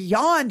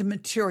beyond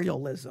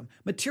materialism.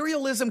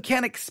 Materialism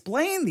can't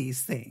explain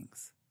these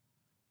things.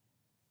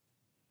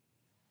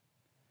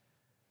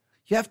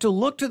 You have to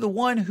look to the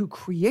one who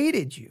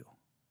created you.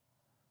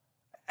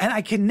 And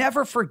I can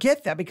never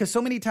forget that because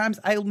so many times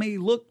I may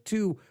look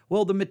to,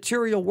 the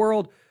material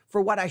world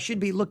for what I should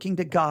be looking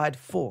to God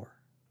for.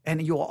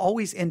 And you'll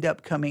always end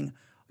up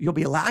you'll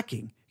be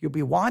lacking, you'll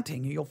be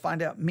wanting, and you'll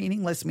find out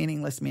meaningless.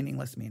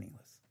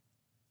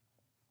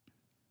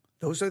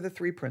 Those are the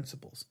 3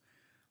 principles.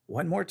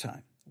 One more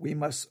time. We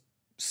must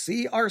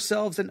see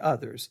ourselves and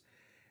others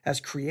as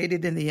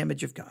created in the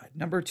image of God.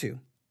 Number 2,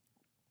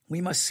 we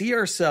must see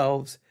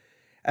ourselves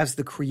as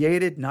the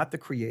created, not the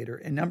creator.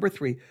 And number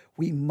 3,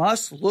 we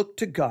must look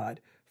to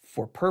God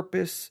for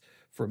purpose,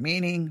 for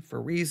meaning,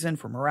 for reason,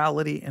 for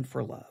morality, and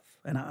for love.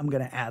 And I'm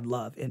going to add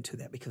love into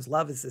that because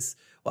love is this,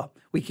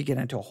 we could get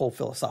into a whole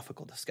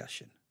philosophical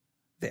discussion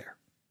there.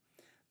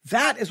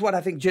 That is what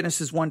I think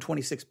Genesis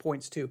 1:26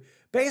 points to.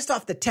 Based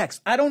off the text,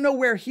 I don't know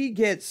where he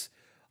gets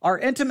our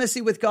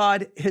intimacy with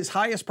God, his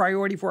highest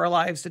priority for our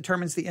lives,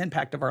 determines the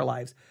impact of our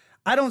lives.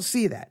 I don't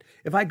see that.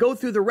 If I go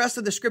through the rest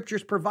of the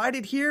scriptures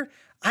provided here,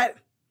 I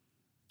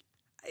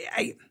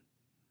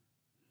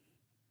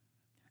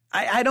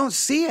don't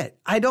see it.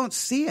 I don't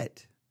see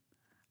it.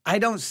 I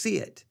don't see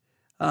it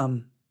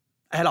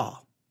at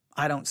all.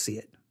 I don't see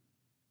it.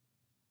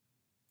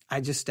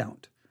 I just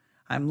don't.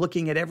 I'm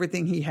looking at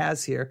everything he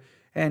has here,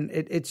 and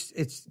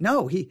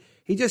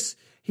he just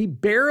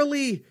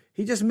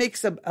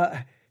makes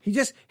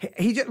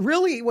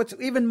really what's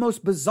even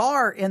most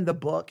bizarre in the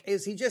book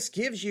is he just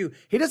gives you,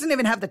 he doesn't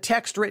even have the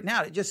text written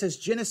out. It just says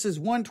Genesis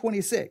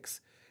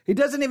 1:26. He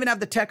doesn't even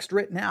have the text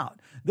written out.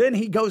 Then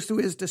he goes through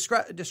his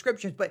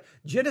descriptions, but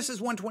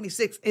Genesis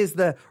 1:26 is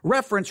the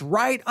reference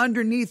right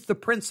underneath the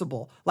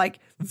principle. Like,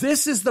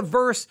 this is the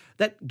verse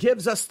that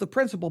gives us the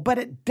principle, but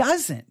it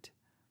doesn't.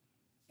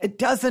 It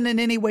doesn't in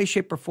any way,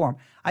 shape, or form.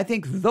 I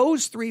think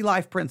those 3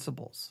 life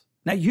principles.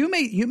 Now, you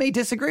may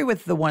disagree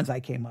with the ones I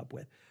came up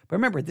with, but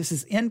remember, this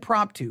is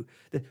impromptu.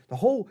 The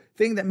whole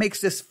thing that makes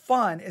this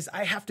fun is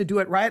I have to do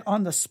it right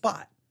on the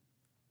spot.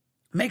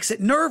 Makes it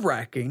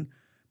nerve-wracking,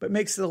 but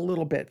makes it a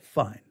little bit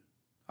fun.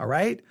 All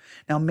right?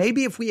 Now,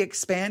 maybe if we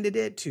expanded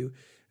it to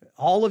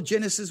all of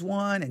Genesis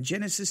 1 and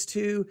Genesis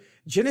 2,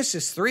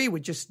 Genesis 3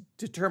 would just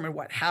determine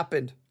what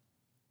happened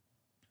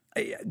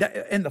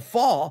in the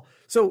fall.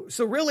 So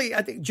really,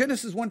 I think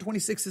Genesis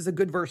 1:26 is a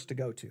good verse to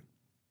go to.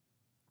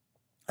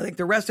 I think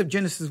the rest of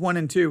Genesis 1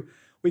 and 2,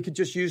 we could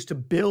just use to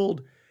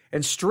build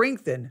and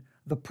strengthen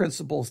the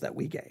principles that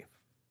we gave.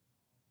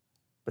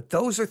 But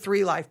those are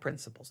 3 life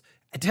principles.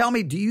 And tell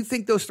me, do you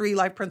think those 3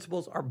 life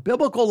principles are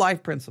biblical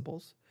life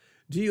principles?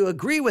 Do you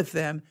agree with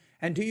them?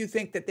 And do you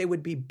think that they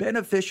would be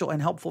beneficial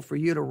and helpful for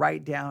you to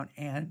write down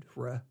and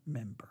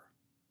remember?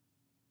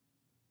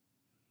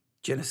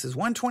 Genesis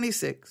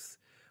 1:26,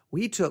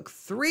 we took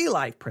 3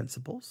 life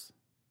principles,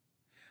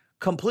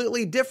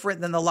 completely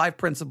different than the life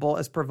principle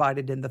as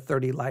provided in the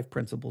 30 Life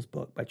Principles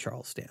book by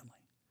Charles Stanley.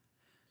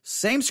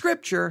 Same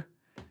scripture,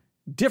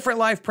 different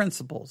life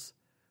principles.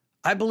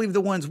 I believe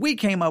the ones we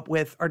came up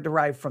with are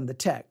derived from the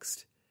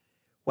text.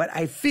 What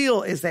I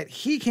feel is that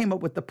he came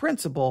up with the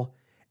principle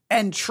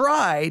and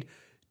tried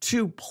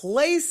to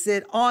place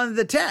it on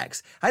the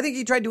text. I think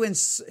he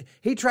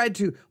tried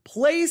to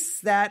place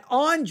that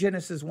on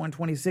Genesis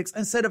 1:26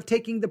 instead of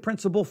taking the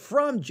principle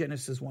from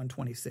Genesis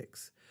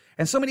 1:26.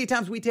 And so many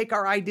times we take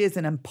our ideas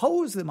and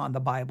impose them on the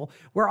Bible,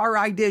 where our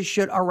ideas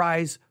should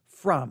arise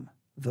from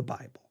the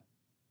Bible.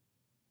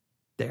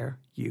 There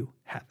you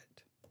have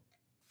it.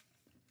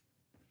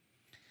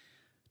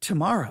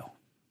 Tomorrow,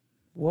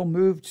 we'll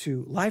move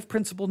to life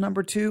principle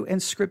number 2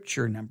 and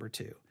scripture number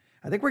 2.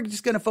 I think we're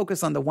just going to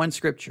focus on the one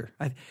scripture.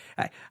 I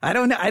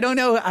don't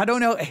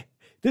know.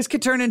 This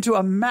could turn into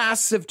a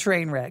massive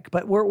train wreck,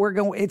 but we're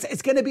going.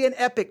 It's going to be an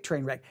epic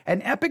train wreck,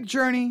 an epic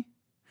journey,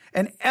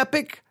 an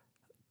epic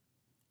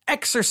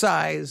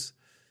exercise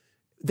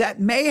that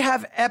may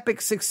have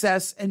epic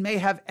success and may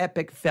have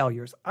epic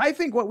failures. I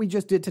think what we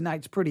just did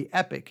tonight is pretty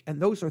epic,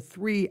 and those are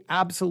 3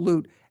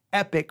 absolute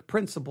epic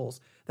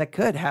principles that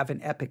could have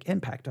an epic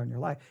impact on your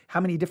life. How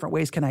many different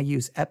ways can I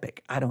use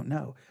epic? I don't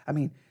know. I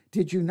mean,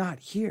 did you not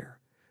hear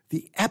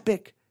the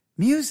epic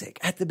music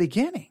at the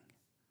beginning?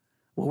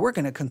 Well, we're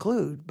going to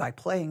conclude by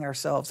playing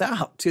ourselves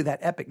out to that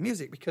epic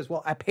music because,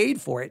 well, I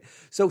paid for it.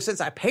 So since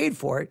I paid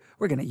for it,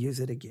 we're going to use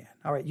it again.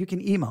 All right, you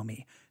can email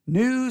me,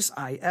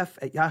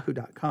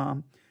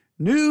 newsif@yahoo.com,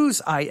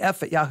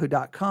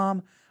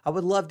 newsif@yahoo.com. I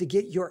would love to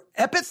get your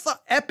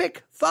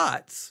epic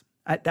thoughts.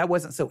 That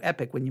wasn't so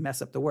epic when you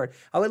mess up the word.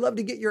 I would love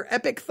to get your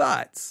epic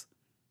thoughts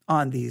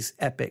on these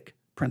epic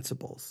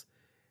principles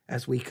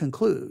as we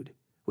conclude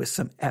with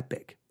some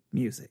epic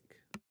music.